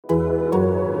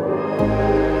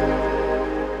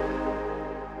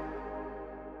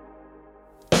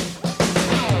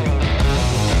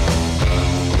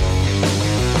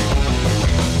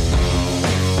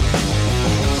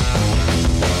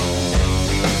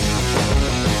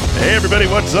Hey everybody,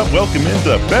 what's up? Welcome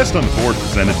into Best on the Board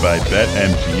presented by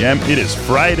BetMGM. It is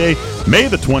Friday, May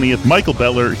the 20th. Michael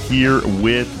Beller here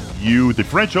with you. The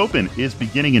French Open is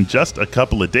beginning in just a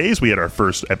couple of days. We had our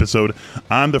first episode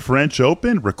on the French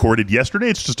Open recorded yesterday.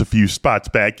 It's just a few spots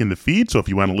back in the feed, so if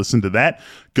you want to listen to that,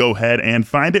 go ahead and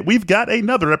find it. We've got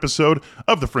another episode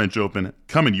of the French Open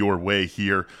coming your way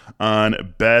here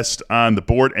on Best on the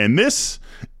Board, and this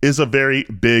is a very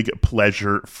big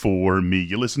pleasure for me.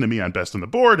 You listen to me on Best on the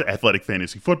Board, Athletic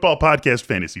Fantasy Football Podcast,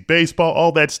 Fantasy Baseball,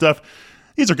 all that stuff.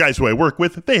 These are guys who I work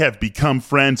with. They have become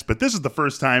friends, but this is the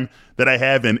first time that I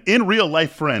have an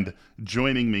in-real-life friend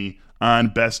joining me on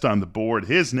Best on the Board.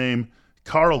 His name,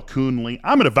 Carl Coonley.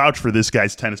 I'm going to vouch for this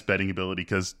guy's tennis betting ability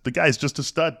because the guy's just a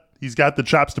stud. He's got the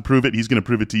chops to prove it. He's going to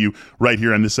prove it to you right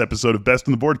here on this episode of Best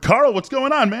on the Board. Carl, what's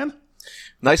going on, man?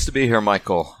 Nice to be here,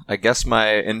 Michael. I guess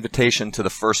my invitation to the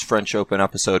first French Open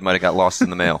episode might have got lost in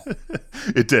the mail.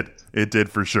 It did. It did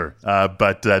for sure.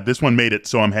 But this one made it,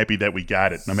 so I'm happy that we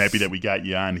got it. I'm happy that we got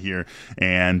you on here.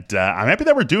 And I'm happy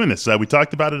that we're doing this. We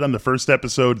talked about it on the first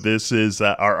episode. This is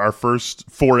our first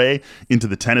foray into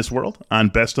the tennis world on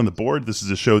Best on the Board. This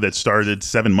is a show that started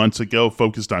 7 months ago,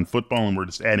 focused on football, and we're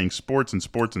just adding sports and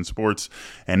sports and sports.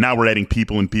 And now we're adding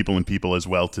people and people and people as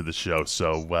well to the show.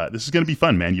 So this is going to be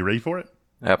fun, man. You ready for it?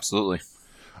 Absolutely.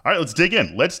 All right, let's dig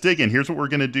in. Here's what we're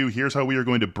going to do. Here's how we are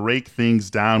going to break things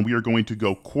down. We are going to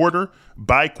go quarter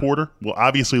by quarter. We'll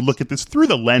obviously look at this through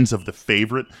the lens of the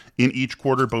favorite in each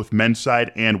quarter, both men's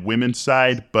side and women's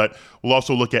side. But we'll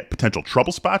also look at potential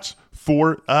trouble spots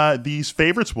for these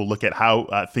favorites. We'll look at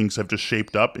how things have just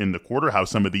shaped up in the quarter, how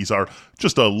some of these are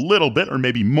just a little bit or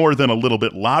maybe more than a little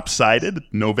bit lopsided.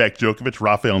 Novak Djokovic,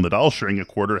 Rafael Nadal sharing a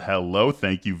quarter. Hello,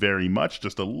 thank you very much.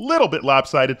 Just a little bit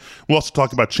lopsided. We'll also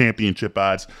talk about championship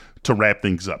odds to wrap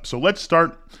things up. So let's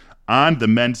start on the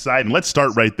men's side, and let's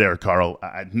start right there, Carl.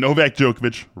 Novak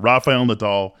Djokovic, Rafael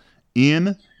Nadal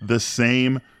in the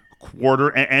same quarter,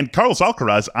 and Carlos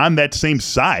Alcaraz on that same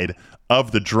side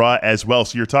of the draw as well.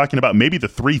 So you're talking about maybe the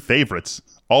three favorites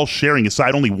all sharing a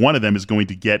side. Only one of them is going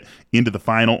to get into the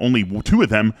final. Only two of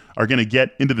them are going to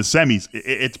get into the semis.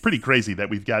 It's pretty crazy that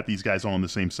we've got these guys all on the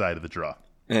same side of the draw.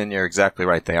 And you're exactly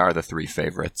right. They are the three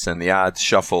favorites. And the odds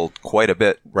shuffled quite a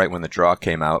bit right when the draw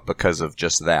came out because of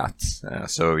just that.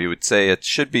 So you would say it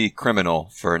should be criminal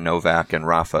for Novak and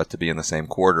Rafa to be in the same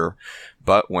quarter.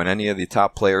 But when any of the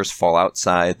top players fall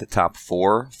outside the top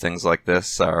four, things like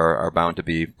this are bound to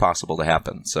be possible to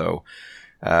happen. So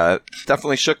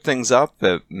definitely shook things up.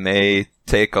 It may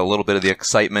take a little bit of the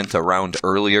excitement around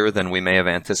earlier than we may have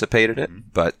anticipated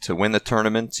it. But to win the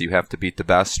tournament, you have to beat the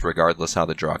best regardless how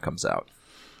the draw comes out.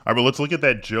 All right, well, let's look at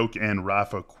that Djok and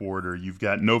Rafa quarter. You've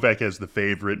got Novak as the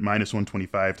favorite, minus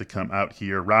 125 to come out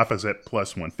here. Rafa's at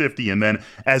plus 150, and then,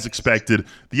 as expected,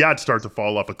 the odds start to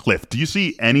fall off a cliff. Do you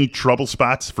see any trouble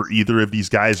spots for either of these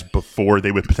guys before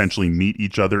they would potentially meet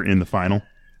each other in the final?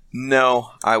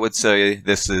 No, I would say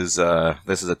this is a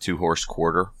two-horse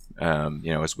quarter.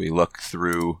 As we look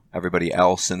through everybody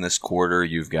else in this quarter,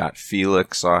 you've got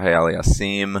Felix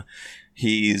Auger-Aliassime.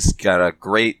 He's got a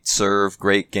great serve,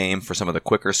 great game for some of the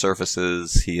quicker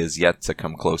surfaces. He is yet to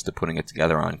come close to putting it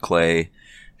together on clay.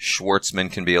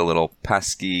 Schwartzman can be a little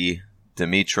pesky.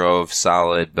 Dimitrov,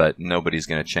 solid, but nobody's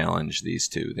going to challenge these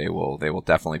two. They will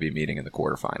definitely be meeting in the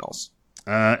quarterfinals.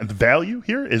 The value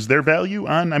here, is there value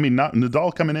on, not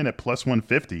Nadal coming in at plus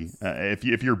 150.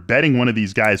 If you're betting one of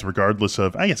these guys, regardless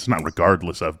of, I guess not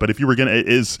regardless of, but if you were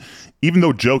even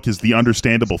though Djok is the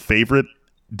understandable favorite,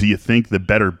 do you think the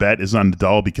better bet is on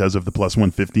Nadal because of the plus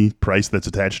 150 price that's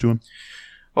attached to him?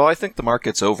 Well, I think the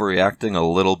market's overreacting a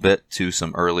little bit to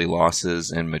some early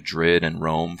losses in Madrid and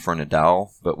Rome for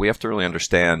Nadal, but we have to really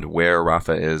understand where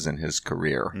Rafa is in his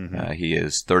career. Mm-hmm. He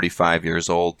is 35 years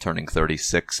old, turning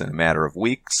 36 in a matter of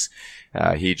weeks.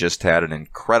 He just had an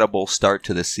incredible start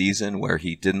to the season where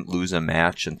he didn't lose a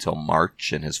match until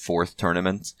March in his fourth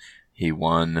tournament. He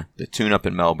won the tune-up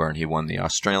in Melbourne. He won the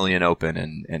Australian Open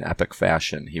in epic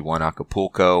fashion. He won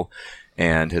Acapulco,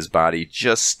 and his body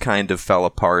just kind of fell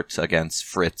apart against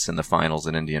Fritz in the finals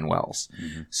in Indian Wells.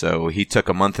 Mm-hmm. So he took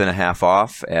a month and a half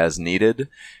off as needed.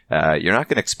 You're not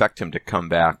going to expect him to come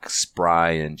back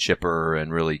spry and chipper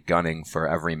and really gunning for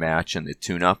every match in the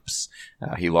tune-ups.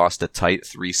 He lost a tight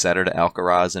 3-setter to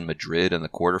Alcaraz in Madrid in the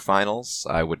quarterfinals.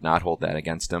 I would not hold that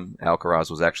against him. Alcaraz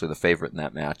was actually the favorite in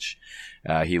that match.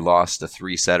 He lost a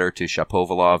 3-setter to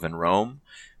Shapovalov in Rome.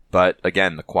 But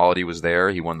again, the quality was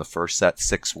there. He won the first set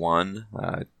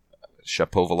 6-1.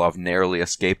 Shapovalov narrowly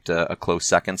escaped a close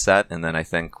second set, and then I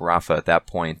think Rafa at that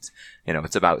point,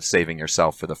 it's about saving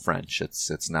yourself for the French.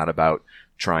 It's not about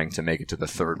trying to make it to the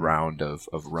third round of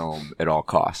Rome at all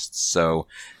costs. So,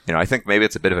 I think maybe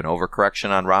it's a bit of an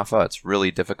overcorrection on Rafa. It's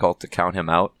really difficult to count him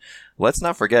out. Let's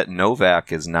not forget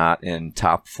Novak is not in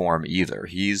top form either.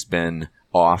 He's been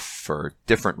off for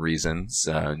different reasons,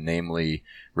 namely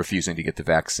refusing to get the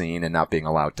vaccine and not being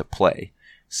allowed to play.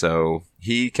 So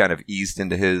he kind of eased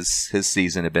into his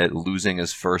season a bit, losing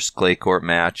his first clay court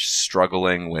match,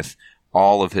 struggling with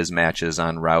all of his matches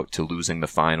en route to losing the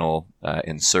final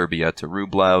in Serbia to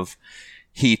Rublev.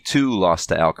 He, too, lost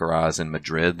to Alcaraz in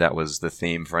Madrid. That was the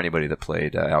theme for anybody that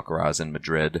played Alcaraz in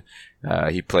Madrid.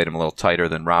 He played him a little tighter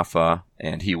than Rafa,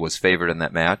 and he was favored in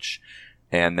that match.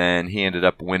 And then he ended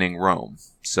up winning Rome.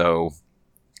 So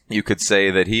you could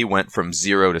say that he went from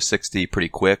 0 to 60 pretty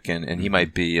quick, and he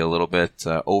might be a little bit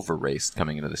over-raced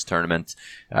coming into this tournament.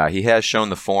 He has shown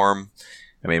the form.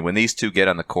 I mean, when these two get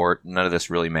on the court, none of this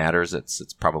really matters. It's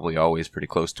probably always pretty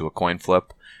close to a coin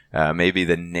flip. Maybe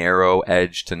the narrow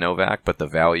edge to Novak, but the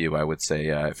value, I would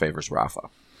say, favors Rafa.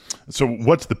 So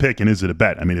what's the pick, and is it a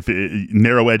bet? I mean, if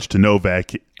narrow edge to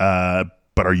Novak,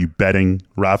 but are you betting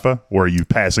Rafa, or are you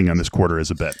passing on this quarter as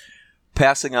a bet?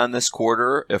 Passing on this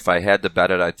quarter, if I had to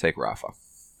bet it, I'd take Rafa.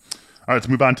 All right, let's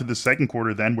move on to the second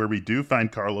quarter then, where we do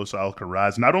find Carlos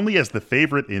Alcaraz not only as the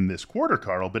favorite in this quarter,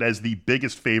 Carl, but as the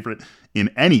biggest favorite in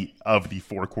any of the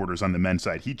four quarters on the men's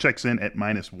side. He checks in at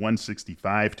minus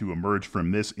 165 to emerge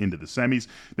from this into the semis.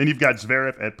 Then you've got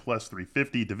Zverev at plus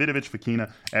 350, Davidovich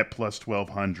Fokina at plus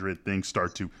 1200. Things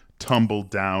start to tumble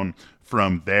down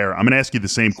from there. I'm going to ask you the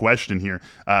same question here.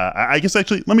 I guess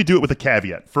actually, let me do it with a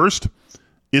caveat. First,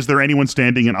 is there anyone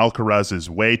standing in Alcaraz's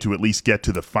way to at least get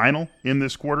to the final in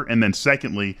this quarter? And then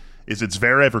secondly, is it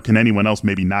Zverev, or can anyone else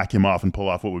maybe knock him off and pull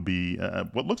off what would be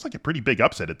what looks like a pretty big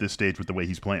upset at this stage with the way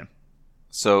he's playing?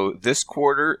 So this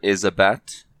quarter is a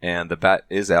bet, and the bet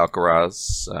is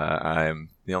Alcaraz.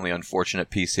 The only unfortunate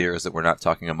piece here is that we're not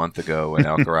talking a month ago when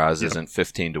Alcaraz isn't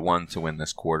 15-1 to win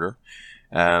this quarter.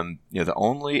 The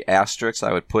only asterisk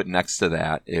I would put next to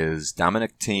that is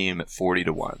Dominic Thiem at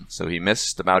 40-1. So he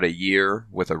missed about a year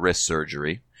with a wrist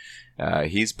surgery.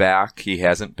 He's back. He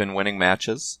hasn't been winning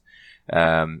matches.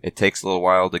 It takes a little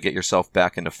while to get yourself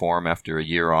back into form after a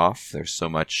year off. There's so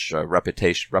much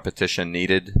repetition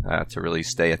needed to really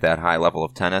stay at that high level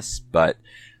of tennis. But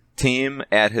Thiem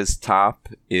at his top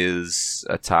is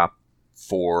a top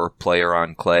 4 player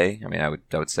on clay. I mean, I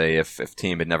would say if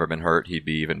Thiem had never been hurt, he'd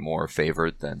be even more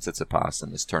favored than Tsitsipas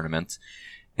in this tournament.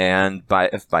 And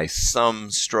if by some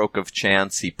stroke of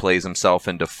chance he plays himself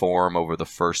into form over the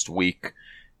first week,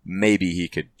 maybe he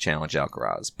could challenge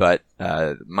Alcaraz. But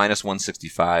minus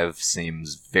 165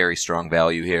 seems very strong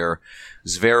value here.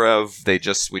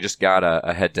 Zverev, we just got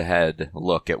a head-to-head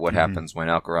look at what happens when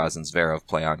Alcaraz and Zverev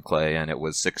play on clay, and it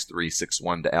was 6-3,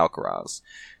 6-1 to Alcaraz.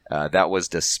 That was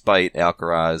despite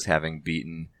Alcaraz having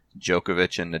beaten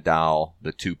Djokovic and Nadal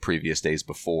the 2 previous days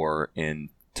before in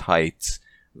tight,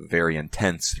 very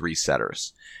intense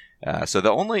 3-setters. So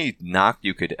the only knock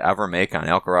you could ever make on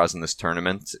Alcaraz in this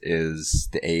tournament is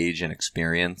the age and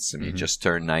experience. I mean, he just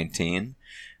turned 19.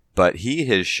 But he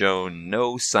has shown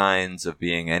no signs of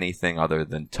being anything other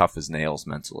than tough as nails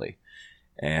mentally.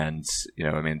 And,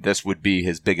 this would be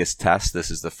his biggest test. This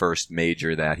is the first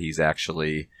major that he's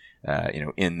actually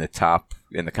in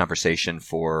the conversation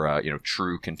for,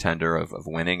 true contender of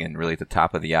winning and really at the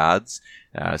top of the odds.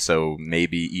 So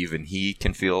maybe even he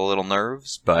can feel a little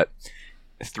nerves, but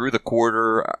through the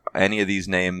quarter, any of these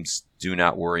names do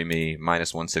not worry me.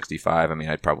 Minus 165. I mean,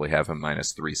 I'd probably have him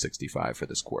minus 365 for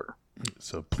this quarter.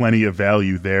 So plenty of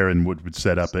value there, and would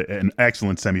set up an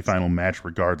excellent semifinal match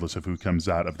regardless of who comes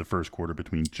out of the first quarter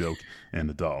between Djok and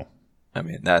Nadal. I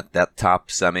mean, that top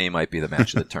semi might be the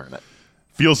match of the tournament.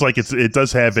 Feels like it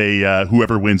does have a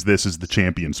whoever wins this is the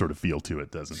champion sort of feel to it,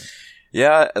 doesn't it?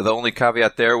 Yeah, the only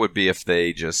caveat there would be if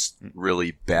they just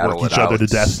really battle each other to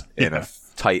death in a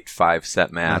tight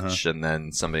 5-set match, and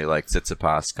then somebody like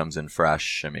Tsitsipas comes in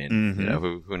fresh. I mean,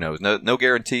 who knows? No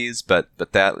guarantees, but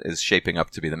that is shaping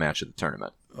up to be the match of the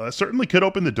tournament. Certainly could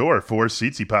open the door for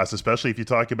Tsitsipas, especially if you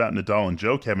talk about Nadal and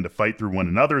Djok having to fight through one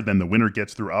another. Then the winner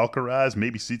gets through Alcaraz.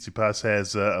 Maybe Tsitsipas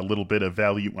has a little bit of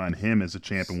value on him as a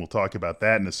champ, and we'll talk about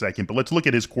that in a second. But let's look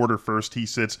at his quarter first. He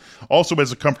sits also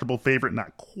as a comfortable favorite,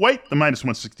 not quite the minus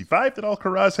 165 that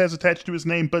Alcaraz has attached to his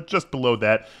name, but just below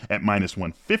that at minus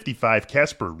 155.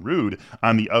 Casper Ruud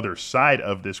on the other side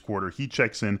of this quarter. He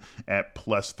checks in at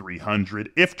plus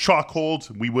 300. If chalk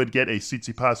holds, we would get a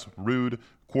Tsitsipas Ruud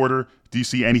quarter. Do you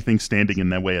see anything standing in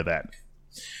the way of that?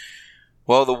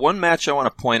 Well, the one match I want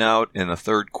to point out in the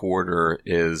third quarter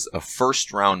is a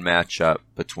first-round matchup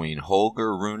between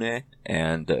Holger Rune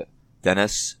and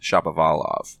Denis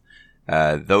Shapovalov.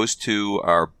 Those two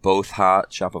are both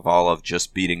hot. Shapovalov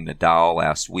just beating Nadal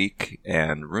last week,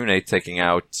 and Rune taking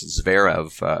out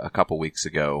Zverev a couple weeks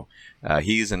ago.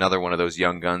 He's another one of those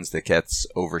young guns that gets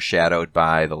overshadowed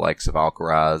by the likes of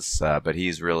Alcaraz, but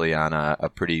he's really on a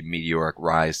pretty meteoric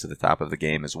rise to the top of the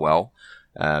game as well.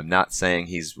 Not saying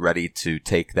he's ready to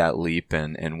take that leap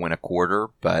and win a quarter,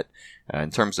 but in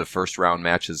terms of first-round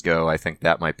matches go, I think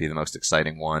that might be the most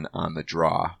exciting one on the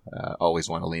draw. Always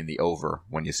want to lean the over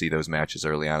when you see those matches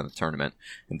early on in the tournament.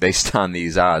 And based on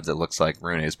these odds, it looks like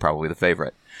Rune is probably the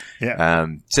favorite. Yeah.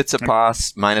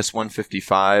 Tsitsipas, minus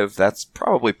 155. That's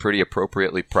probably pretty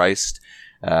appropriately priced.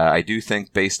 I do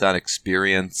think based on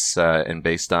experience and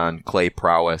based on clay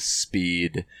prowess,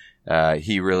 speed,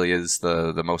 he really is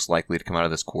the most likely to come out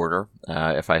of this quarter.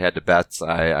 If I had to bet,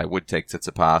 I would take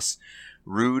Tsitsipas.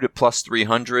 Ruud at plus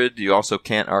 300. You also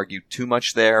can't argue too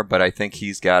much there, but I think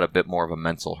he's got a bit more of a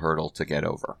mental hurdle to get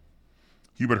over.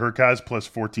 Hubert Hurkacz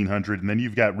plus 1,400. And then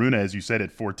you've got Rune, as you said,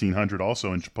 at 1,400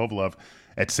 also, and Shapovalov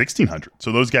at 1,600.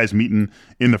 So those guys meeting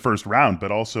in the first round,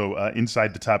 but also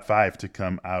inside the top 5 to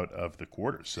come out of the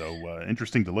quarters. So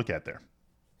interesting to look at there.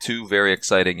 Two very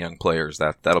exciting young players.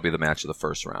 That'll be the match of the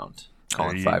first round.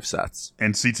 Calling 5 sets.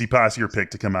 And Tsitsipas, your pick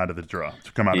to come out of the draw,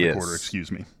 to come out of the quarter,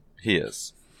 excuse me. He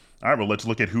is. All right, well, let's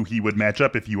look at who he would match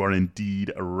up, if you are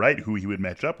indeed right, who he would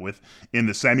match up with in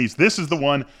the semis. This is the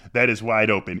one that is wide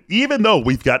open. Even though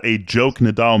we've got a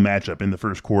Djokovic-Nadal matchup in the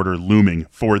first quarter looming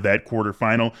for that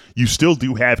quarterfinal, you still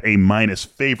do have a minus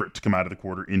favorite to come out of the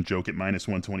quarter in Djokovic at minus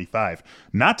 125.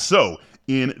 Not so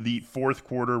in the fourth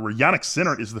quarter, where Jannik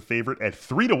Sinner is the favorite at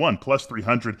 3-1, plus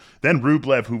 300. Then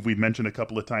Rublev, who we've mentioned a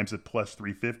couple of times, at plus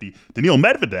 350. Daniil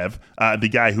Medvedev, the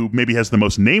guy who maybe has the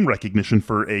most name recognition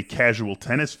for a casual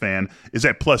tennis fan, is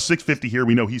at plus 650 here.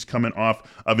 We know he's coming off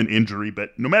of an injury, but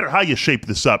no matter how you shape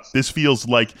this up, this feels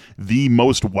like the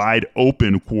most wide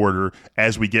open quarter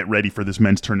as we get ready for this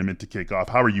men's tournament to kick off.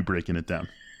 How are you breaking it down?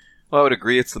 Well, I would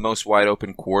agree it's the most wide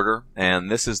open quarter,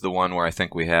 and this is the one where I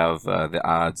think we have the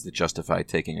odds that justify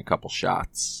taking a couple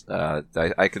shots.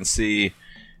 I can see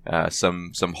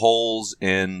some holes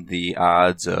in the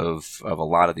odds of a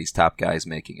lot of these top guys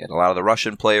making it. A lot of the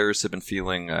Russian players have been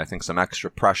feeling, I think, some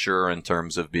extra pressure in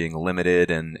terms of being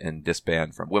limited and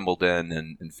disbanded from Wimbledon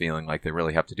and feeling like they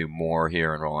really have to do more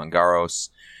here in Roland Garros.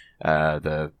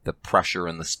 The pressure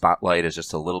and the spotlight is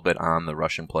just a little bit on the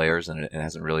Russian players, and it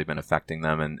hasn't really been affecting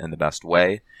them in the best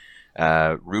way.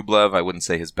 Rublev, I wouldn't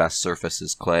say his best surface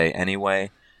is clay anyway.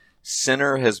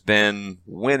 Sinner has been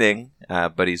winning,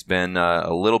 but he's been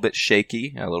a little bit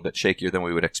shaky, a little bit shakier than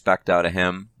we would expect out of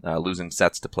him, losing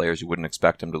sets to players you wouldn't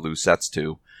expect him to lose sets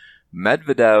to.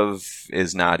 Medvedev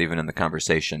is not even in the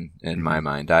conversation in my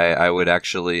mind. I would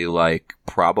actually like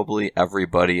probably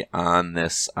everybody on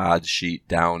this odds sheet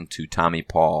down to Tommy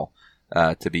Paul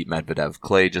to beat Medvedev.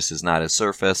 Clay just is not his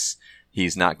surface.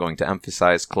 He's not going to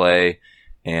emphasize clay,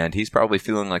 and he's probably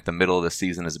feeling like the middle of the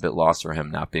season is a bit lost for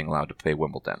him not being allowed to play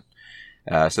Wimbledon.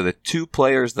 So the two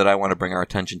players that I want to bring our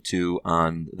attention to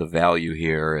on the value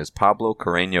here is Pablo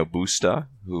Carreño Busta,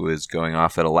 who is going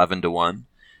off at 11-1.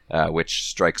 Which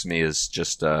strikes me as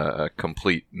just a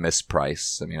complete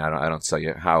misprice. I mean, I don't see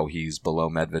how he's below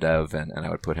Medvedev, and I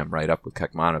would put him right up with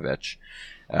Kecmanovic.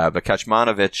 But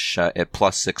Kecmanovic at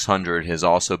plus 600 has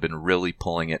also been really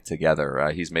pulling it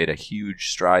together. He's made a huge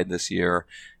stride this year.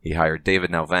 He hired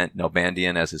David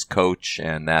Nalbandian as his coach,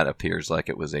 and that appears like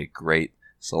it was a great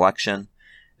selection.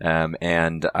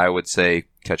 And I would say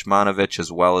Kecmanovic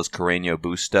as well as Carreño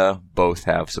Busta both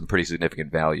have some pretty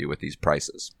significant value with these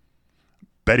prices.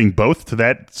 Betting both to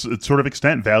that sort of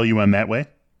extent, value on that way?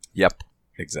 Yep,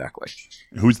 exactly.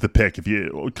 Who's the pick? If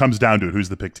it comes down to it, who's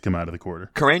the pick to come out of the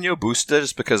quarter? Carreño Busta,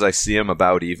 just because I see him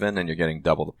about even, and you're getting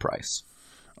double the price.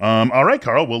 All right,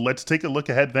 Carl. Well, let's take a look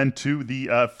ahead then to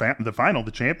the final,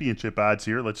 the championship odds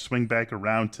here. Let's swing back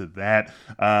around to that.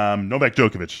 Novak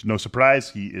Djokovic, no surprise,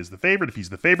 he is the favorite. If he's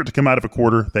the favorite to come out of a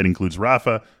quarter, that includes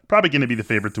Rafa. Probably going to be the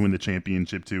favorite to win the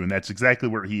championship too, and that's exactly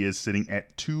where he is, sitting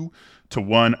at 2-1.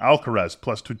 Alcaraz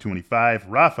plus 225,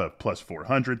 Rafa plus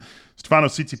 400,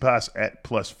 Stefanos Tsitsipas at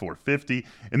plus 450,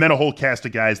 and then a whole cast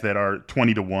of guys that are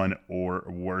 20-1 or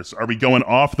worse. Are we going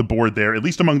off the board there, at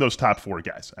least among those top 4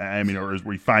 guys? I mean, or are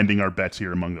we finding our bets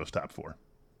here among those top 4?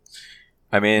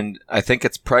 I mean, I think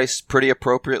it's priced pretty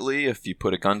appropriately. If you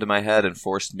put a gun to my head and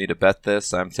forced me to bet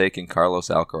this, I'm taking Carlos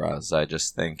Alcaraz. I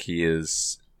just think he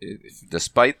is,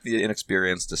 despite the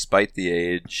inexperience, despite the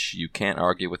age, you can't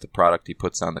argue with the product he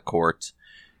puts on the court.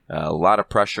 A lot of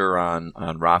pressure on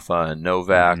Rafa and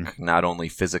Novak, not only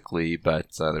physically,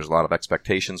 but there's a lot of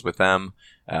expectations with them.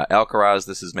 Alcaraz,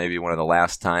 this is maybe one of the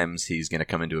last times he's going to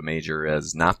come into a major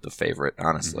as not the favorite,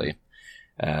 honestly.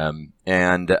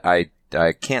 And I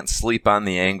can't sleep on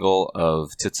the angle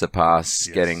of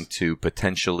Tsitsipas getting to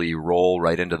potentially roll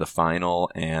right into the final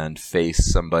and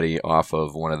face somebody off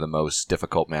of one of the most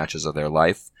difficult matches of their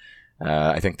life.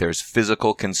 I think there's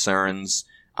physical concerns,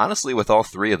 honestly, with all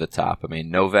three of the top. I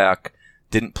mean, Novak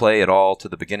didn't play at all to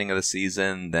the beginning of the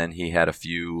season. Then he had a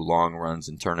few long runs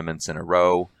in tournaments in a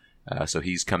row. So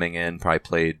he's coming in, probably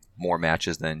played more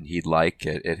matches than he'd like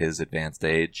at his advanced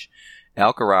age.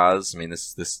 Alcaraz, I mean,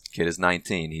 this kid is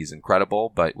 19. He's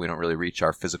incredible, but we don't really reach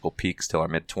our physical peaks till our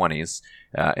mid-20s.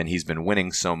 And he's been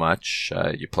winning so much.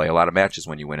 You play a lot of matches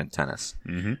when you win in tennis.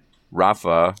 Mm-hmm.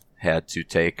 Rafa had to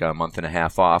take a month and a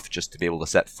half off just to be able to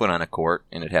set foot on a court,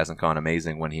 and it hasn't gone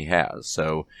amazing when he has.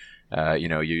 So,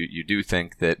 you do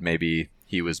think that maybe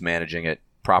he was managing it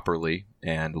properly,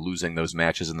 and losing those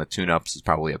matches in the tune-ups is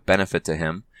probably a benefit to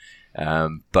him.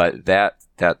 But that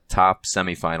top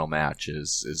semifinal match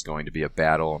is going to be a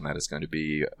battle, and that is going to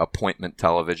be appointment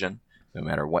television, no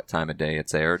matter what time of day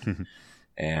it's aired.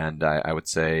 And I would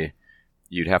say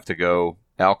you'd have to go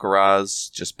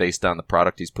Alcaraz just based on the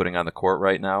product he's putting on the court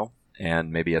right now,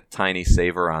 and maybe a tiny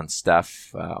saver on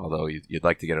Steph, although you'd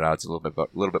like to get it out. It's a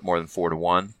little bit more than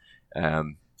 4-1,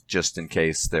 just in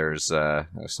case there's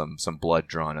some blood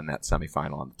drawn in that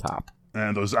semifinal on the top.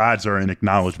 And those odds are an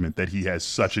acknowledgement that he has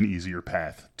such an easier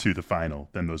path to the final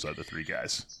than those other three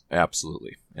guys.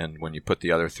 Absolutely. And when you put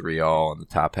the other three all in the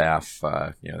top half,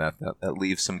 that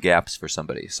leaves some gaps for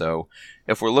somebody. So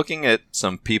if we're looking at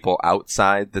some people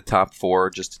outside the top four,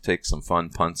 just to take some fun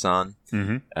punts on,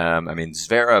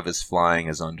 Zverev is flying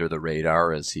as under the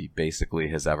radar as he basically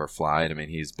has ever flied. I mean,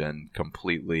 he's been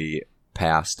completely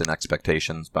passed in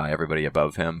expectations by everybody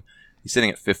above him. He's sitting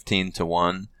at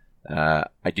 15-1.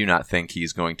 I do not think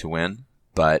he's going to win,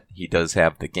 but he does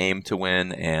have the game to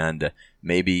win, and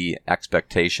maybe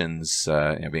expectations,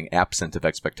 being absent of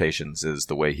expectations is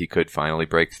the way he could finally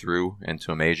break through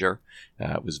into a major.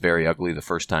 It was very ugly the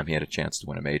first time he had a chance to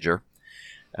win a major.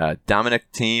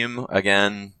 Dominic Thiem,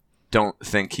 again, don't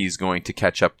think he's going to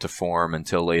catch up to form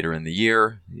until later in the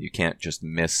year. You can't just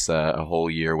miss a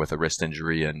whole year with a wrist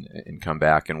injury and come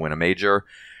back and win a major.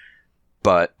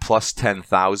 But plus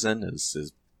 10,000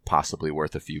 is possibly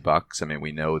worth a few bucks. I mean,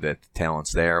 we know that the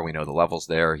talent's there. We know the level's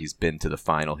there. He's been to the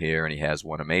final here, and he has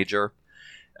won a major.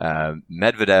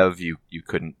 Medvedev, you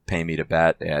couldn't pay me to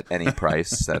bet at any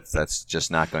price. That's just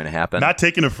not going to happen. Not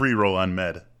taking a free roll on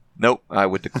Med. Nope, I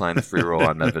would decline the free roll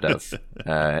on Medvedev.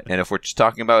 And if we're just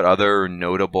talking about other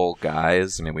notable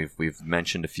guys, I mean, we've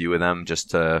mentioned a few of them just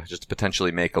to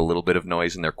potentially make a little bit of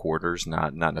noise in their quarters,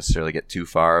 not necessarily get too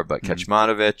far. But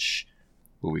Kecmanovic,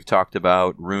 who we've talked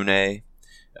about, Rune.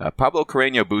 Pablo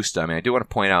Carreño Busta, I mean, I do want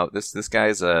to point out this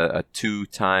guy's a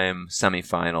two-time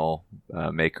semifinal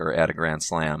maker at a Grand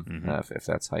Slam, if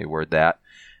that's how you word that.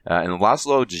 And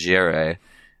Laszlo Djere,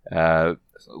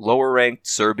 lower-ranked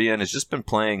Serbian, has just been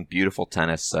playing beautiful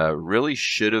tennis. Really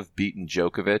should have beaten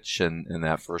Djokovic in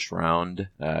that first round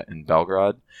in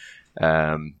Belgrade.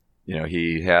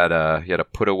 He had a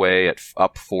put away at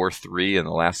up 4-3 in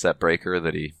the last set breaker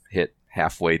that he hit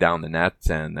halfway down the net,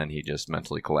 and then he just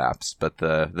mentally collapsed. But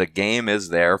the game is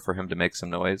there for him to make some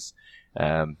noise.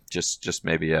 Just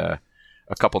maybe a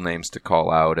couple names to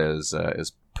call out as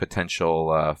potential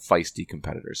feisty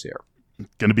competitors here.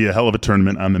 Going to be a hell of a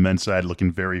tournament on the men's side.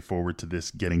 Looking very forward to this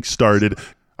getting started. All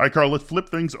right, Carl, let's flip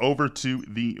things over to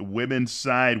the women's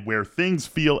side, where things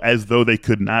feel as though they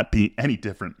could not be any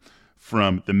different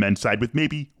from the men's side, with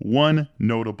maybe one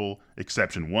notable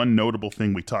exception. One notable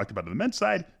thing we talked about on the men's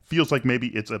side feels like maybe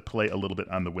it's a play a little bit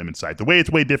on the women's side. The way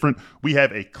it's way different, we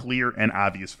have a clear and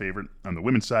obvious favorite on the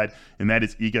women's side, and that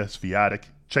is Iga Swiatek,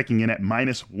 checking in at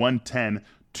minus 110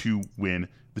 to win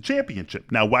the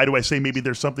championship. Now, why do I say maybe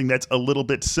there's something that's a little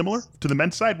bit similar to the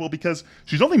men's side? Well, because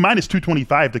she's only minus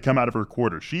 225 to come out of her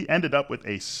quarter. She ended up with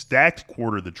a stacked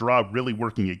quarter, the draw really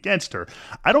working against her.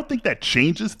 I don't think that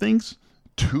changes things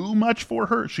too much for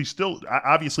her. She's still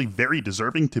obviously very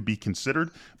deserving to be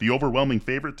considered the overwhelming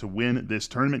favorite to win this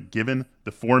tournament, given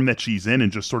the form that she's in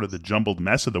and just sort of the jumbled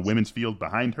mess of the women's field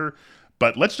behind her.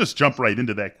 But let's just jump right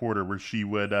into that quarter where she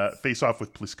would face off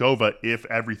with Pliskova if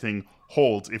everything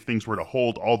holds, if things were to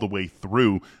hold all the way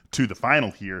through to the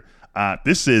final here.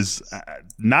 This is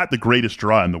not the greatest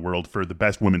draw in the world for the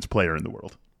best women's player in the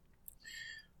world.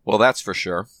 Well, that's for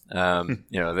sure.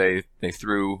 They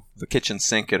threw the kitchen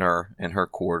sink in her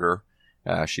quarter.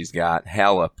 She's got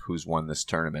Halep, who's won this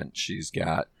tournament. She's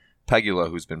got Pegula,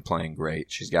 who's been playing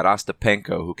great. She's got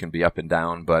Ostapenko, who can be up and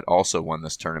down, but also won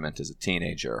this tournament as a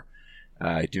teenager.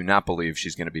 I do not believe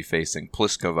she's going to be facing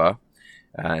Pliskova.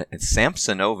 And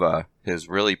Samsonova has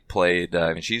really played.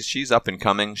 I mean, she's up and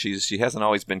coming. She hasn't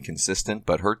always been consistent,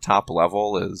 but her top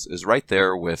level is right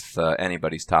there with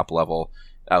anybody's top level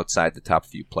outside the top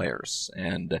few players.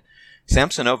 And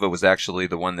Samsonova was actually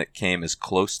the one that came as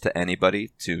close to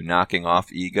anybody to knocking off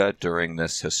Iga during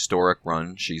this historic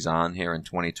run she's on here in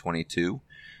 2022.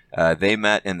 They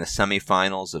met in the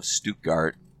semifinals of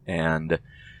Stuttgart, and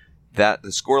the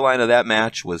scoreline of that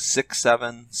match was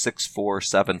 6-7,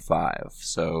 6-4, 7-5.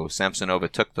 So Samsonova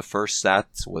took the first set,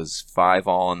 was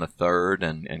 5-all in the third,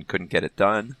 and couldn't get it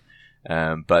done.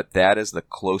 But that is the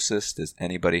closest as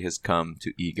anybody has come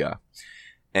to Iga.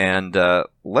 And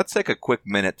let's take a quick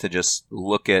minute to just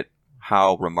look at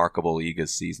how remarkable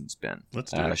Iga's season's been.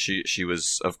 Let's do it. She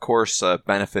was, of course,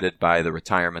 benefited by the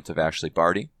retirement of Ashley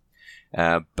Barty.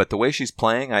 But the way she's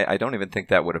playing, I don't even think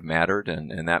that would have mattered,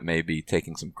 and that may be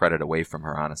taking some credit away from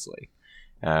her, honestly.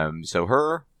 So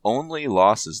her only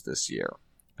losses this year.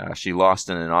 She lost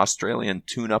in an Australian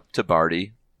tune-up to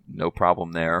Barty. No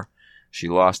problem there. She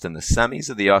lost in the semis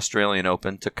of the Australian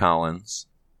Open to Collins.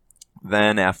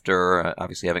 Then, after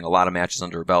obviously having a lot of matches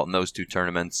under her belt in those two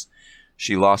tournaments,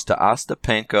 she lost to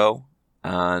Ostapenko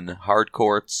on hard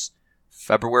courts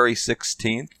February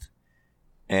 16th,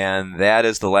 and that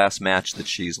is the last match that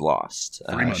she's lost.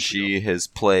 She has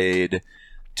played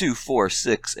 2, 4,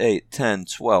 6, 8, 10,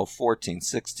 12, 14,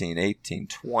 16, 18,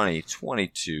 20,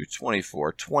 22,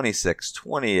 24, 26,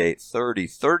 28, 30,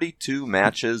 32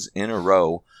 matches in a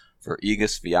row for Iga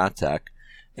Swiatek.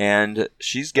 And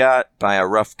she's got, by a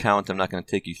rough count, I'm not going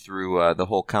to take you through the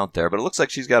whole count there, but it looks like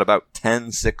she's got about 10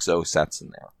 6-0 sets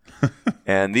in there.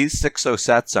 And these 6-0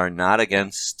 sets are not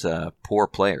against poor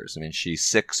players. I mean, she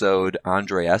 6-0'd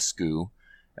Andreescu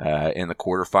in the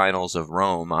quarterfinals of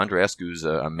Rome. Andreescu's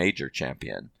a major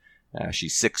champion. She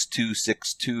 6-2,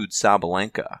 6-2'd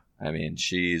Sabalenka. I mean,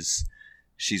 she's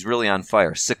really on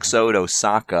fire. 6-0'd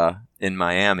Osaka in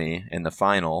Miami in the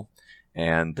final.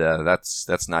 And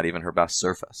that's not even her best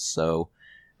surface. So,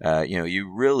 you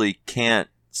really can't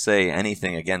say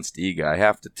anything against Iga. I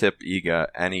have to tip Iga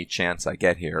any chance I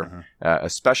get here,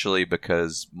 especially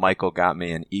because Michael got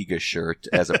me an Iga shirt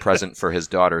as a present for his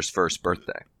daughter's first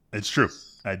birthday. It's true.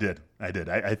 I did.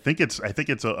 I think it's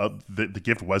the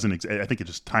gift wasn't. I think it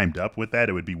just timed up with that.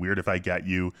 It would be weird if I got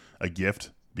you a gift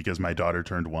because my daughter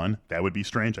turned 1. That would be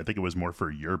strange. I think it was more for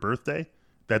your birthday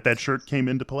that shirt came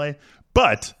into play.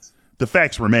 But the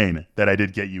facts remain that I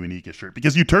did get you an Iga shirt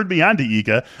because you turned me on to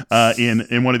Iga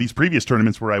in one of these previous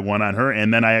tournaments where I won on her,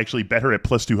 and then I actually bet her at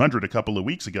plus 200 a couple of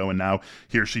weeks ago, and now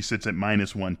here she sits at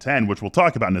minus 110, which we'll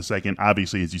talk about in a second.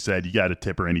 Obviously, as you said, you got to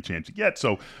tip her any chance you get,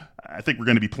 so I think we're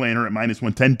going to be playing her at minus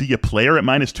 110. Do you play her at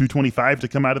minus 225 to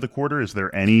come out of the quarter? Is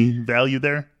there any value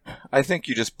there? I think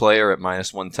you just play her at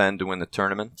minus 110 to win the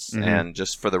tournament. And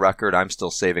just for the record, I'm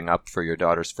still saving up for your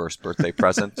daughter's first birthday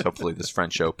present. Hopefully this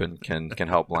French Open can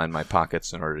help line my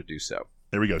pockets in order to do so.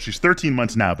 There we go. She's 13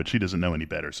 months now, but she doesn't know any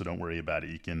better, so don't worry about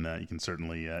it. You can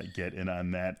certainly get in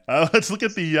on that. Let's look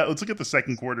at the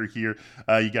second quarter here.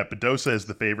 You got Badosa as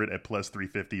the favorite at plus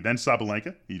 350. Then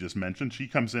Sabalenka, you just mentioned, she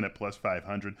comes in at plus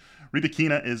 500.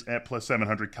 Rybakina is at plus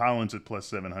 700. Collins at plus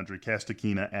 700.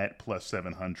 Kastakina at plus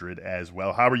 700 as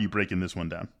well. How are you breaking this one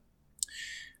down?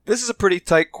 This is a pretty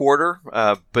tight quarter.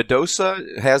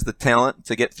 Badosa has the talent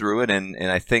to get through it, and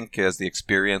I think has the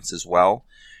experience as well.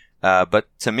 But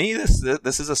to me, this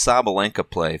is a Sabalenka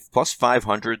play. Plus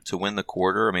 500 to win the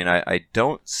quarter. I mean, I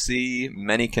don't see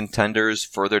many contenders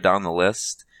further down the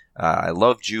list. I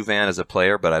love Juvan as a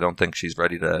player, but I don't think she's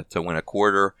ready to win a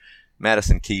quarter.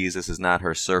 Madison Keys, this is not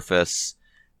her surface.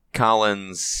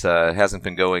 Collins hasn't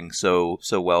been going so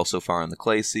well so far in the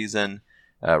clay season.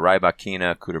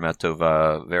 Rybakina,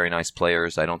 Kudermetova, very nice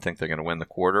players. I don't think they're going to win the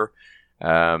quarter.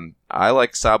 I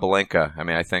like Sabalenka. I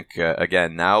mean, I think,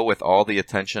 again, now with all the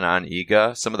attention on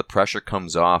Iga, some of the pressure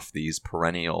comes off these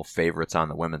perennial favorites on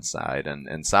the women's side. And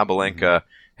Sabalenka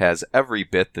has every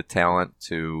bit the talent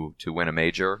to win a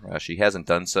major. She hasn't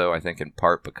done so, I think, in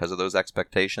part because of those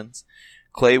expectations.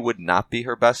 Clay would not be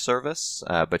her best service,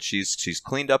 but she's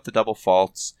cleaned up the double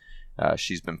faults.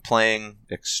 She's been playing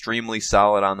extremely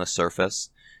solid on the surface.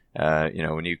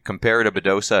 When you compare her to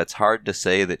Badosa, it's hard to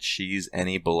say that she's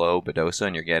any below Badosa,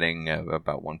 and you're getting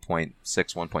about 1.6,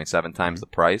 1.7 times the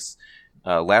price.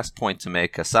 Last point to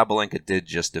make, Sabalenka did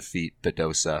just defeat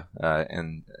Badosa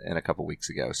in a couple weeks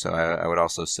ago, so I would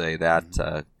also say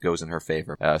that goes in her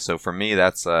favor. So for me,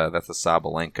 that's a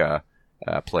Sabalenka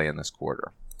play in this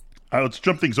quarter. Let's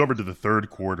jump things over to the third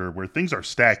quarter where things are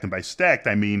stacked. And by stacked,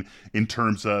 I mean in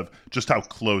terms of just how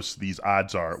close these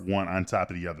odds are, one on top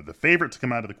of the other. The favorite to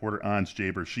come out of the quarter, Ons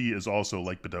Jabeur, she is also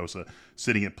like Badosa,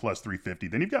 sitting at plus 350.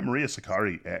 Then you've got Maria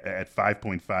Sakkari at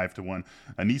 5.5 to 1.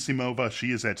 Anisimova,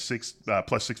 she is at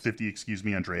plus 650,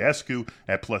 Andreescu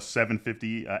at plus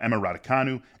 750. Emma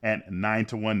Raducanu at 9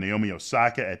 to 1. Naomi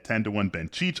Osaka at 10 to 1. Ben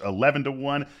Cheech, 11 to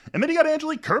 1. And then you got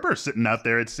Angelique Kerber sitting out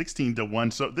there at 16 to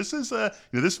 1. So this is,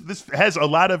 this has a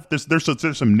lot of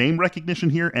there's some name recognition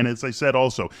here, and as I said,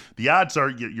 also the odds are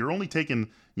you're only taking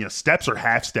steps or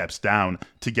half steps down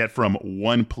to get from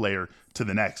one player to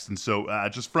the next, and so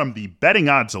just from the betting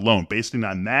odds alone, based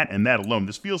on that and that alone,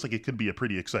 this feels like it could be a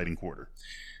pretty exciting quarter.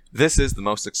 This is the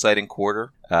most exciting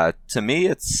quarter to me.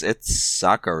 It's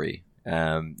Sakkari.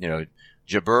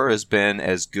 Jabeur has been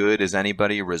as good as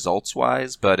anybody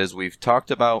results-wise, but as we've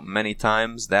talked about many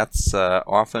times, that's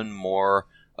often more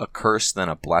a curse than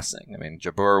a blessing. I mean,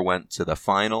 Jabeur went to the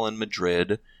final in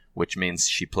Madrid, which means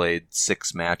she played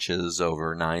 6 matches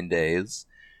over 9 days.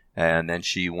 And then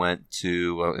she went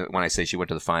to, when I say she went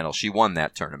to the final, she won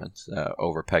that tournament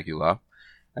over Pegula.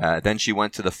 Then she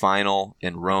went to the final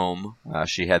in Rome.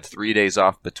 She had 3 days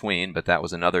off between, but that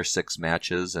was another 6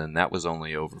 matches, and that was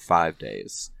only over 5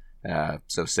 days.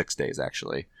 So 6 days,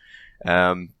 actually.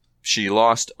 She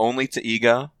lost only to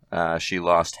Iga. She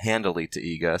lost handily to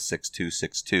Iga, 6-2,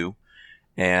 6-2.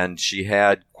 And she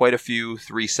had quite a few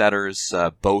 3-setters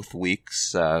both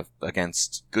weeks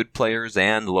against good players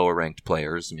and lower-ranked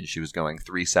players. I mean, she was going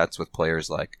 3 sets with players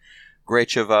like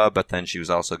Gracheva, but then she was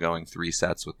also going 3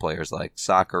 sets with players like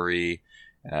Sakkari,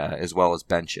 as well as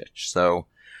Bencic. So,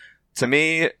 to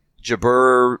me,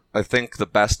 Jabeur, I think the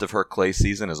best of her clay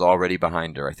season is already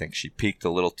behind her. I think she peaked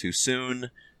a little too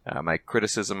soon. My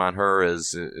criticism on her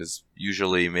is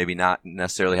usually maybe not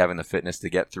necessarily having the fitness to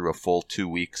get through a full 2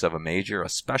 weeks of a major,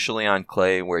 especially on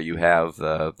clay where you have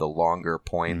the longer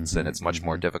points and it's much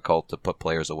more difficult to put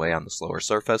players away on the slower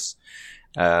surface.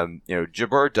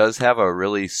 Jabeur does have a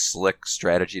really slick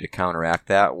strategy to counteract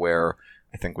that, where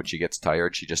I think when she gets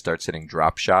tired, she just starts hitting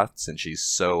drop shots, and she's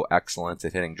so excellent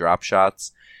at hitting drop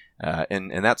shots.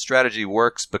 And that strategy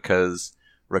works because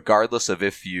regardless of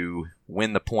if you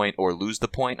win the point or lose the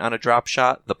point on a drop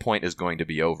shot, the point is going to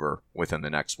be over within the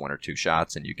next 1 or 2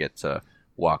 shots, and you get to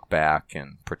walk back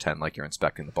and pretend like you're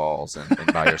inspecting the balls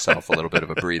and buy yourself a little bit of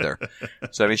a breather.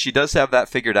 So, I mean, she does have that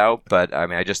figured out, but, I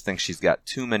mean, I just think she's got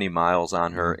too many miles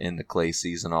on her in the clay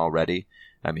season already.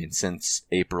 I mean, since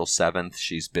April 7th,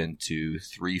 she's been to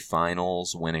 3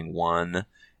 finals, winning 1,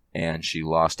 and she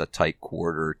lost a tight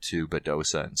quarter to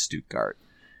Badosa and Stuttgart.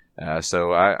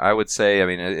 So I would say, I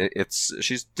mean,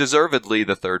 she's deservedly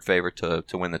the third favorite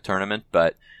to win the tournament,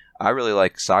 but I really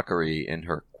like Sakkari in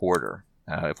her quarter.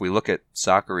 If we look at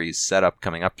Sakkari's setup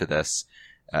coming up to this,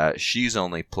 she's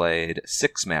only played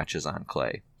 6 matches on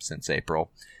clay since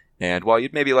April. And while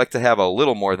you'd maybe like to have a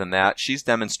little more than that, she's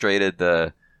demonstrated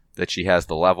that she has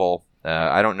the level.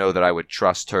 I don't know that I would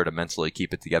trust her to mentally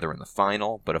keep it together in the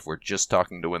final, but if we're just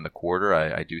talking to win the quarter,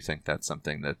 I do think that's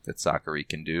something that Sakkari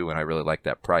can do, and I really like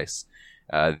that price.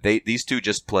 These two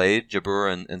just played,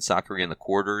 Jabeur and Sakkari, in the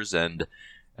quarters, and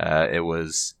it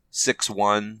was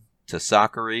 6-1 to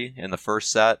Sakkari in the first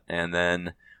set, and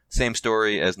then same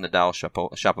story as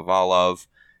Nadal-Shapovalov.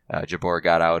 Jabeur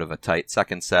got out of a tight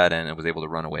second set and was able to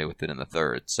run away with it in the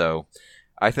third. So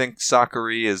I think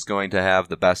Sakkari is going to have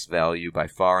the best value by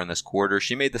far in this quarter.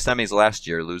 She made the semis last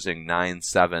year, losing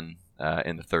 9-7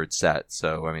 in the third set.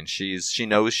 So, I mean, she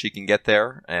knows she can get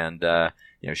there, and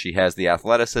she has the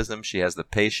athleticism, she has the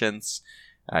patience.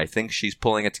 I think she's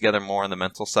pulling it together more on the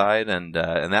mental side, and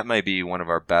that might be one of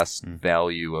our best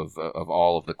value of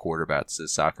all of the quarter bets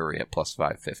is Sakkari at plus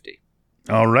 550.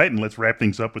 All right, and let's wrap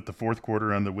things up with the fourth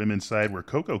quarter on the women's side, where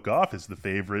Coco Gauff is the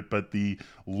favorite, but the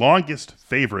longest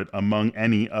favorite among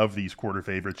any of these quarter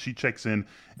favorites. She checks in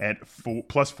at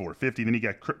plus 450. Then you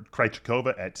got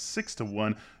Krejcikova at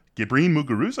 6-1. Gabrine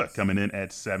Muguruza coming in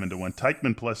at 7-1.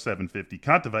 Teichmann plus 750.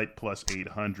 Kontaveit plus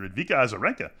 800. Vika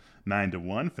Azarenka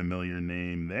 9-1. Familiar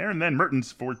name there. And then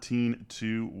Mertens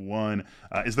 14-1.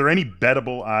 Is there any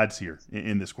bettable odds here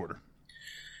in this quarter?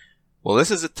 Well,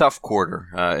 this is a tough quarter.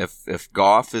 If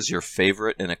Gauff is your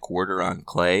favorite in a quarter on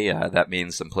clay, that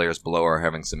means some players below are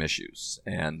having some issues.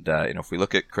 And if we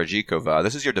look at Krejcikova,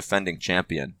 this is your defending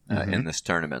champion in this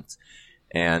tournament.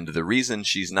 And the reason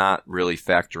she's not really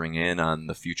factoring in on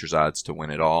the futures odds to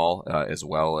win it all, as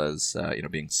well as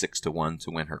being 6-1 to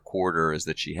win her quarter, is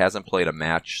that she hasn't played a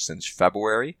match since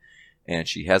February, and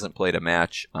she hasn't played a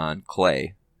match on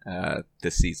clay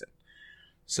this season.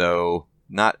 So,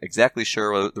 not exactly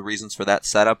sure the reasons for that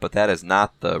setup, but that is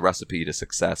not the recipe to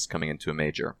success coming into a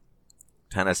major.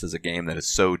 tennis is a game that is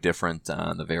so different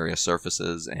on the various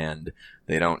surfaces, and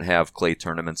they don't have clay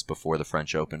tournaments before the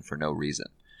French Open for no reason.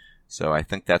 So I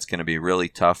think that's going to be really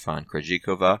tough on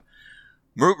Krejcikova.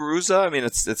 Muguruza, I mean,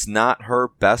 it's not her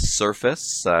best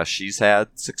surface. She's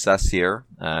had success here,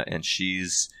 and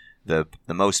she's the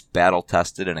most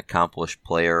battle-tested and accomplished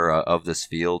player of this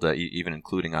field, even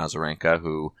including Azarenka,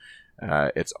 who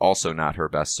it's also not her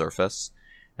best surface.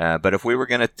 But if we were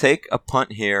going to take a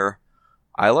punt here,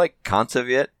 I like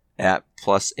Kontaveit at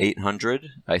plus 800.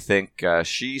 I think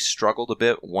she struggled a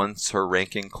bit once her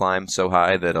ranking climbed so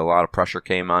high that a lot of pressure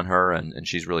came on her, and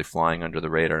she's really flying under the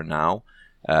radar now.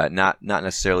 Not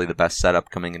necessarily the best setup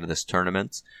coming into this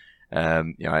tournament.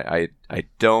 I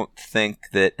don't think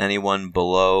that anyone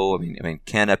below. I mean,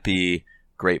 Kanepi,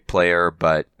 great player,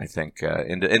 but I think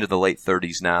into the late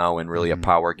 30s now, and really a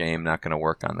power game, not going to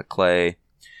work on the clay.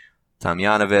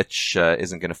 Tomljanovic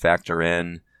isn't going to factor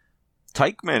in.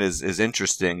 Teichmann is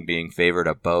interesting, being favored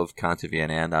above Kontaveit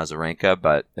and Azarenka,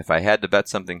 but if I had to bet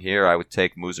something here, I would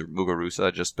take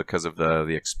Muguruza just because of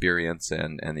the experience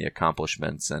and the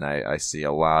accomplishments, and I see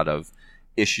a lot of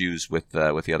issues with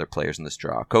the other players in this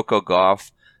draw. Coco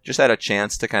Gauff just had a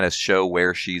chance to kind of show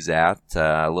where she's at,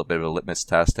 a little bit of a litmus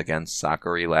test against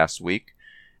Sakkari last week.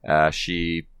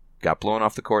 She got blown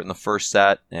off the court in the first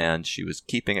set, and she was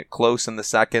keeping it close in the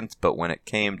second, but when it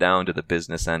came down to the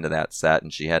business end of that set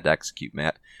and she had to execute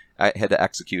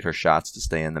her shots to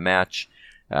stay in the match,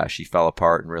 she fell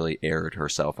apart and really aired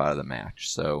herself out of the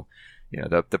match. So,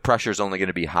 the pressure is only going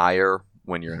to be higher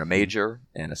when you're in a major,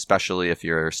 and especially if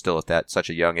you're still at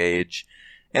such a young age,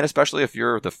 and especially if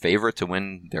you're the favorite to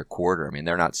win their quarter. I mean,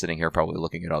 they're not sitting here probably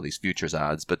looking at all these futures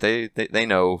odds, but they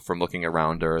know from looking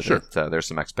around her that there's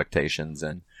some expectations.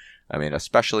 And I mean,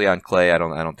 especially on clay, I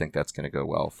don't think that's going to go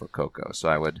well for Coco. So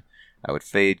I would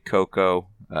fade Coco.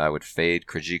 I would fade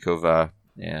Krejcikova,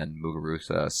 and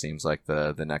Muguruza seems like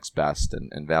the next best,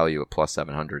 and value at plus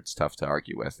 700 is tough to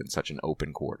argue with in such an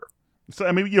open quarter. So,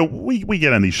 I mean, we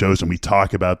get on these shows and we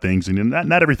talk about things, and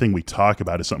not everything we talk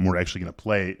about is something we're actually going to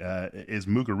play. Is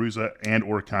Muguruza and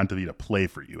or Kontaveit a play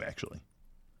for you, actually?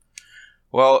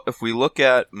 Well, if we look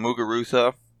at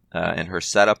Muguruza and her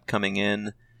setup coming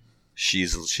in,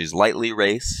 she's lightly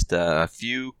raced. A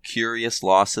few curious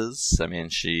losses. I mean,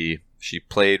 she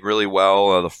played really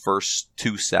well the first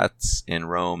two sets in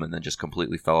Rome, and then just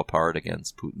completely fell apart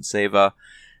against Putintseva.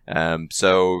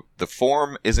 So the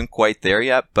form isn't quite there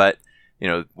yet, but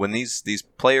when these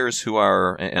players who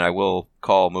are, and I will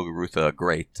call Muguruza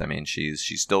great. I mean,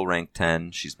 she's still ranked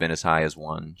 10. She's been as high as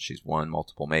 1. She's won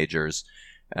multiple majors.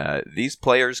 These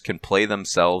players can play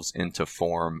themselves into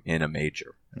form in a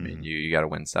major. I mean, you got to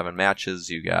win 7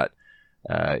 matches. You have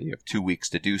 2 weeks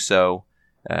to do so.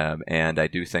 And I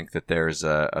do think that there's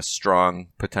a strong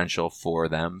potential for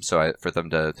them. For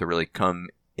them to really come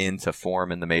into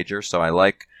form in the major. So I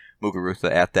like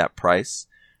Muguruza at that price.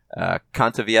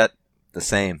 Kontaveit, the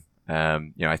same.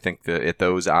 I think that at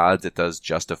those odds, it does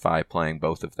justify playing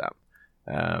both of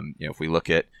them. If we look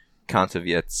at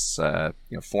Kontaveit's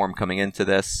form coming into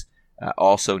this,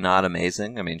 also not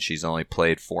amazing. I mean, she's only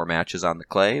played 4 matches on the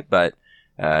clay, but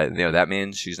that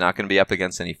means she's not going to be up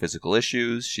against any physical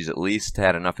issues. She's at least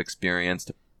had enough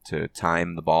experience to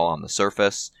time the ball on the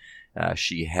surface.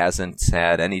 She hasn't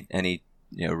had any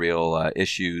real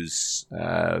issues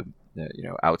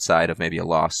outside of maybe a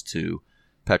loss to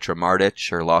Petra Martic.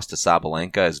 Her loss to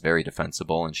Sabalenka is very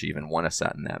defensible, and she even won a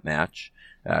set in that match.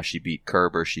 She beat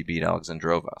Kerber, she beat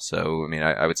Alexandrova. So, I mean,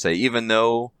 I would say even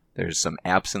though there's some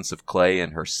absence of clay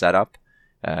in her setup,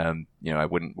 I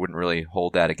wouldn't really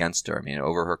hold that against her. I mean,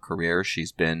 over her career,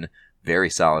 she's been very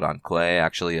solid on clay.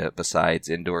 Actually, besides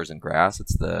indoors and grass,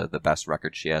 it's the best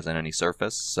record she has on any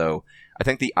surface. So I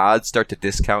think the odds start to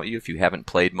discount you if you haven't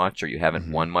played much or you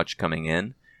haven't won much coming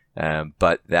in.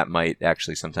 But that might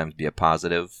actually sometimes be a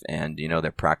positive. And,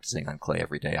 they're practicing on clay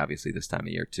every day, obviously, this time of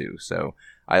year, too. So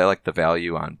I like the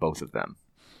value on both of them.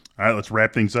 All right, let's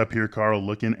wrap things up here, Carl.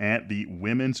 Looking at the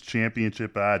women's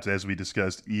championship odds, as we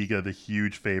discussed, Iga, the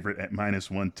huge favorite at minus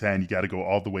 110. You got to go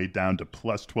all the way down to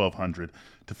plus 1,200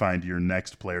 to find your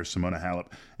next player, Simona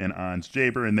Halep and Ons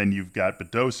Jabeur. And then you've got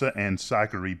Badosa and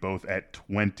Sakkari both at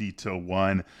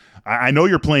 20-1. I know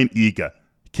you're playing Iga.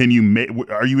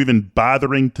 Are you even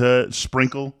bothering to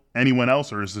sprinkle anyone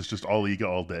else, or is this just all Iga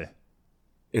all day?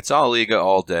 It's all Iga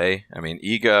all day. I mean,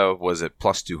 Iga was at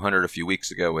plus 200 a few weeks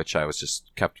ago, which I was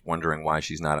just kept wondering why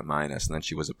she's not at minus. And then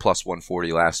she was at plus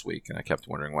 140 last week, and I kept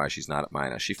wondering why she's not at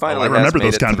minus. She finally I remember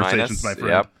those conversations, my friend.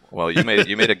 Yep. Well, you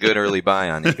made a good early buy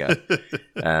on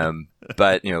Iga.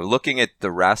 But looking at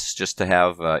the rest, just to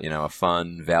have a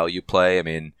fun value play. I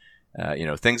mean,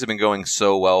 Things have been going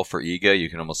so well for Iga. You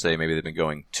can almost say maybe they've been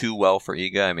going too well for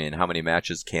Iga. I mean, how many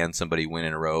matches can somebody win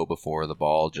in a row before the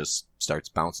ball just starts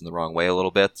bouncing the wrong way a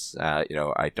little bit?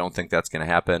 I don't think that's going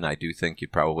to happen. I do think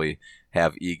you'd probably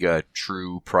have Iga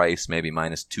true price, maybe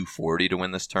minus 240 to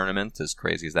win this tournament, as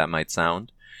crazy as that might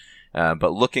sound.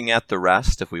 But looking at the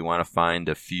rest, if we want to find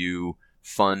a few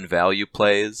fun value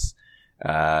plays,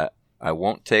 I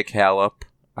won't take Halep.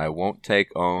 I won't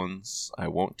take Owens. I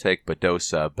won't take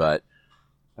Badosa, but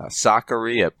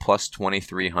Sakkari at plus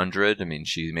 2,300. I mean,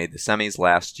 she made the semis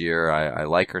last year. I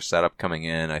like her setup coming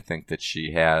in. I think that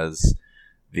she has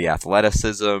the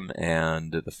athleticism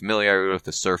and the familiarity with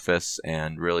the surface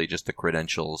and really just the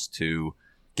credentials to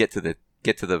get to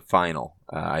the final.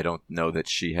 I don't know that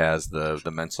she has the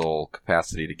mental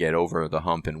capacity to get over the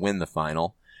hump and win the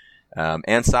final.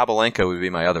 And Sabalenka would be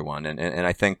my other one. And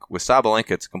I think with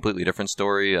Sabalenka, it's a completely different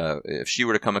story. If she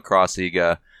were to come across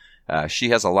Iga, she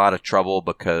has a lot of trouble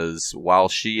because while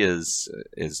she is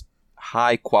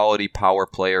high-quality power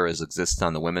player as exists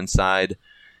on the women's side,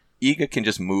 Iga can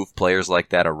just move players like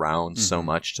that around so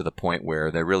much to the point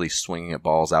where they're really swinging at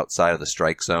balls outside of the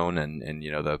strike zone. And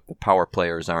the power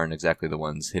players aren't exactly the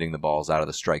ones hitting the balls out of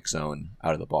the strike zone,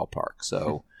 out of the ballpark.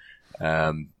 So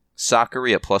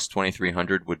Sakkari at plus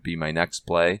 2,300 would be my next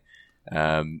play.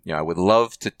 I would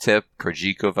love to tip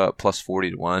Krejcikova at plus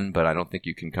 40-1, but I don't think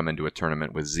you can come into a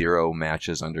tournament with 0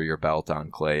 matches under your belt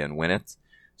on clay and win it.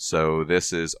 So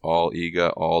this is all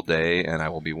Iga all day, and I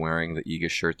will be wearing the Iga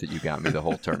shirt that you got me the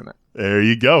whole tournament. There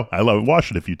you go. I love it.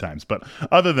 Wash it a few times. But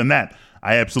other than that,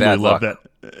 I absolutely love that.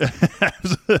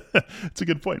 It's a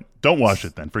good point. Don't wash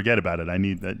it then. Forget about it. I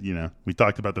need that. We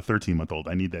talked about the 13-month-old.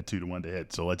 I need that 2-1 to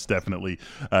hit. So let's definitely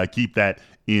keep that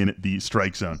in the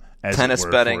strike zone. Tennis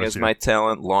betting is my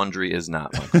talent. Laundry is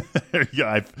not.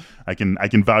 Yeah, I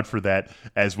can vouch for that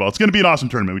as well. It's going to be an awesome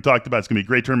tournament. We talked about it's going to be a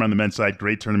great tournament on the men's side,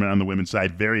 great tournament on the women's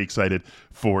side. Very excited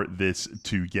for this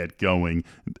to get going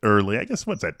early. I guess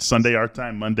what's that? Sunday our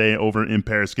time, Monday over in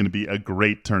Paris. Going to be a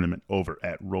great tournament over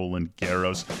at Roland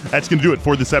Garros. That's going to do it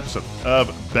for this episode of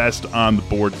Best on the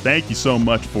Board. Thank you so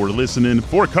much for listening.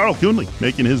 For Carl Coonley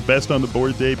making his Best on the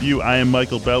Board debut, I am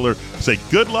Michael Beller. Say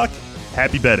good luck,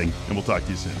 happy betting, and we'll talk to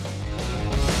you soon.